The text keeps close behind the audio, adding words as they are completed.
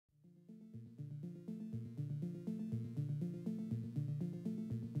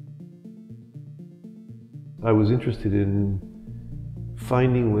I was interested in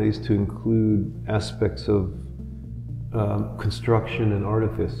finding ways to include aspects of construction and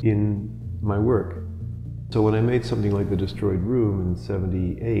artifice in my work. So when I made something like The Destroyed Room in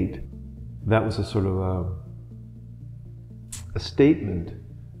 '78, that was a sort of a statement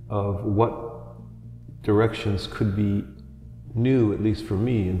of what directions could be new, at least for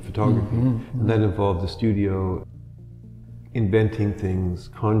me, in photography. And that involved the studio, inventing things,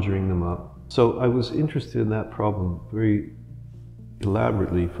 conjuring them up. So I was interested in that problem very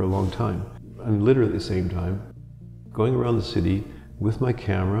elaborately for a long time. And literally at the same time, going around the city with my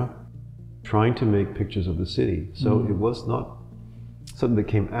camera, trying to make pictures of the city. So it was not something that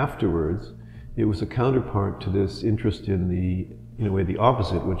came afterwards. It was a counterpart to this interest in the, in a way, the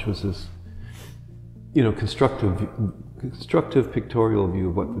opposite, which was this, you know, constructive pictorial view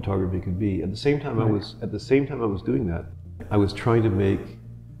of what photography could be. At the same time, I was doing that, I was trying to make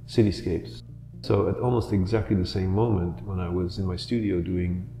cityscapes. So at almost exactly the same moment, when I was in my studio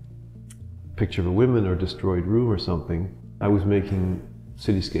doing a picture of a woman or Destroyed Room or something, I was making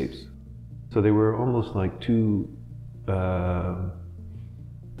cityscapes. So they were almost like two parallel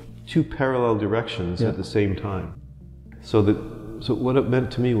directions at the same time. So what it meant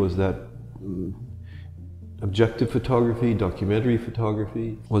to me was that objective photography, documentary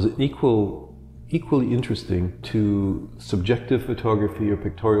photography was equally interesting to subjective photography or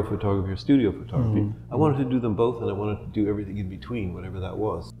pictorial photography or studio photography. I wanted to do them both, and I wanted to do everything in between, whatever that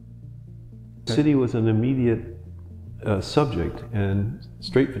was. City was an immediate subject, and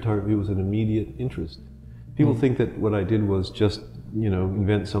straight photography was an immediate interest. People think that what I did was just, you know,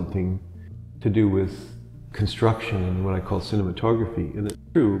 invent something to do with construction and what I call cinematography, and it's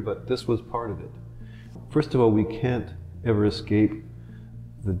true, but this was part of it. First of all, we can't ever escape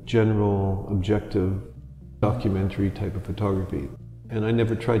the general objective documentary type of photography, and I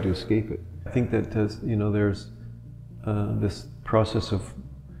never tried to escape it. I think that you know, there's this process of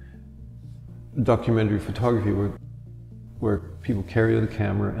documentary photography where people carry the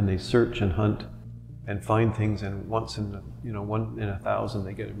camera and they search and hunt and find things, and once in, you know, 1 in 1,000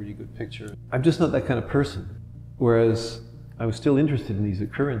 they get a really good picture. I'm just not that kind of person. Whereas I was still interested in these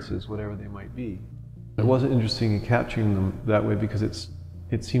occurrences, whatever they might be. I wasn't interested in capturing them that way because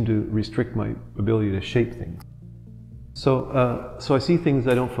it seemed to restrict my ability to shape things. So I see things,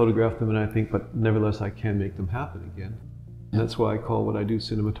 I don't photograph them, and I think, but nevertheless I can make them happen again. And that's why I call what I do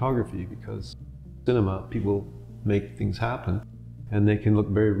cinematography, because cinema, people make things happen and they can look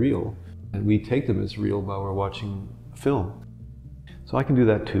very real, and we take them as real while we're watching a film. So I can do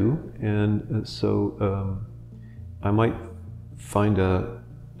that too, and I might find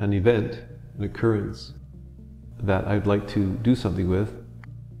an event, an occurrence that I'd like to do something with,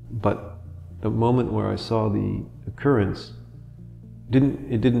 but the moment where I saw the occurrence,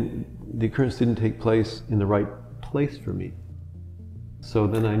 the occurrence didn't take place in the right place for me. So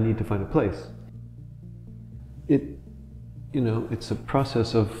then I need to find a place. You know, it's a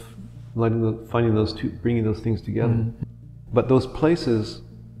process of finding those two, bringing those things together. But those places,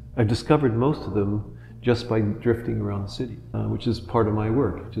 I've discovered most of them just by drifting around the city, which is part of my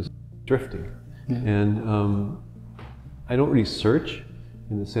work, just drifting. And I don't really search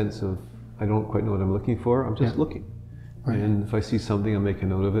in the sense of I don't quite know what I'm looking for. I'm just looking. And if I see something, I'll make a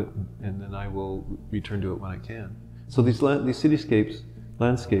note of it, and then I will return to it when I can. So these cityscapes,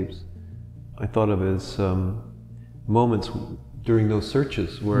 landscapes, I thought of as moments during those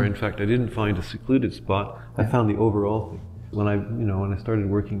searches where, in fact, I didn't find a secluded spot. I found the overall thing. When I started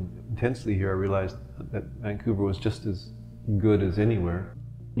working intensely here, I realized that Vancouver was just as good as anywhere,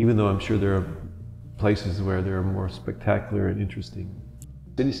 even though I'm sure there are places where there are more spectacular and interesting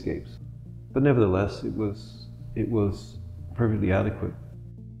cityscapes. But nevertheless, it was perfectly adequate.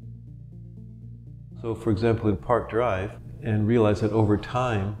 So, for example, in Park Drive, and realized that over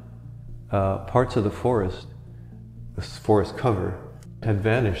time, parts of the forest cover, had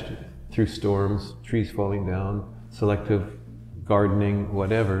vanished through storms, trees falling down, selective gardening,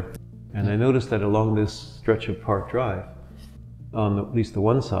 whatever. And I noticed that along this stretch of Park Drive, on at least the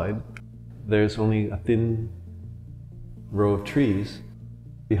one side, there's only a thin row of trees.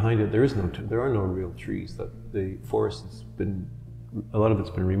 Behind it, there are no real trees. The forest has been, a lot of it's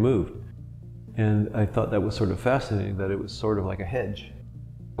been removed. And I thought that was sort of fascinating, that it was sort of like a hedge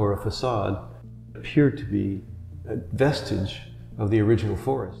or a facade. It appeared to be a vestige of the original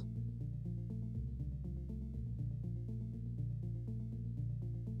forest.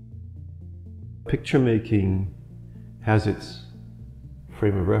 Picture making has its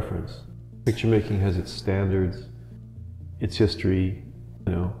frame of reference. Picture making has its standards, its history,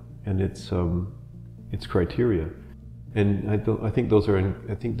 you know, and its criteria. And I think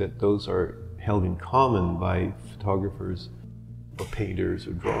that those are held in common by photographers or painters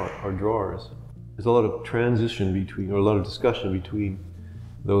or drawers. There's a lot of transition between, or a lot of discussion between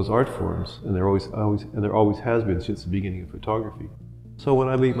those art forms, and there always has been since the beginning of photography. So when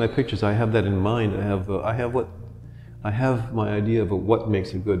I make my pictures, I have that in mind. I have my idea of what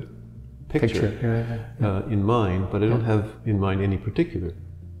makes a good picture in mind, but I don't have in mind any particular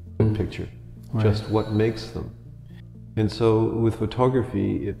picture, just what makes them. And so with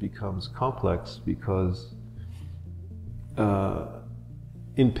photography, it becomes complex because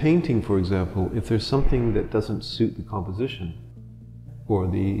in painting, for example, if there's something that doesn't suit the composition or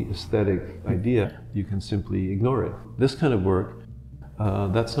the aesthetic idea, you can simply ignore it. This kind of work,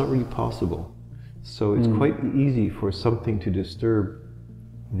 that's not really possible. So it's quite easy for something to disturb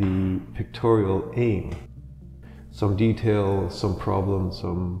the pictorial aim. Some detail, some problem,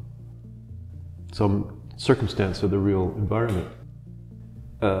 some circumstance of the real environment.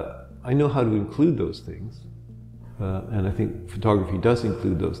 I know how to include those things, and I think photography does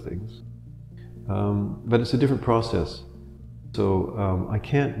include those things, but it's a different process. So I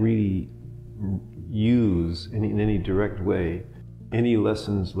can't really use, in any direct way, any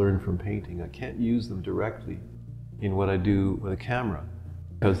lessons learned from painting. I can't use them directly in what I do with a camera,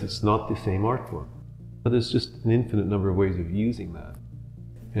 because it's not the same art form. But there's just an infinite number of ways of using that.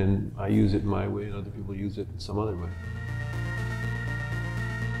 And I use it my way, and other people use it in some other way.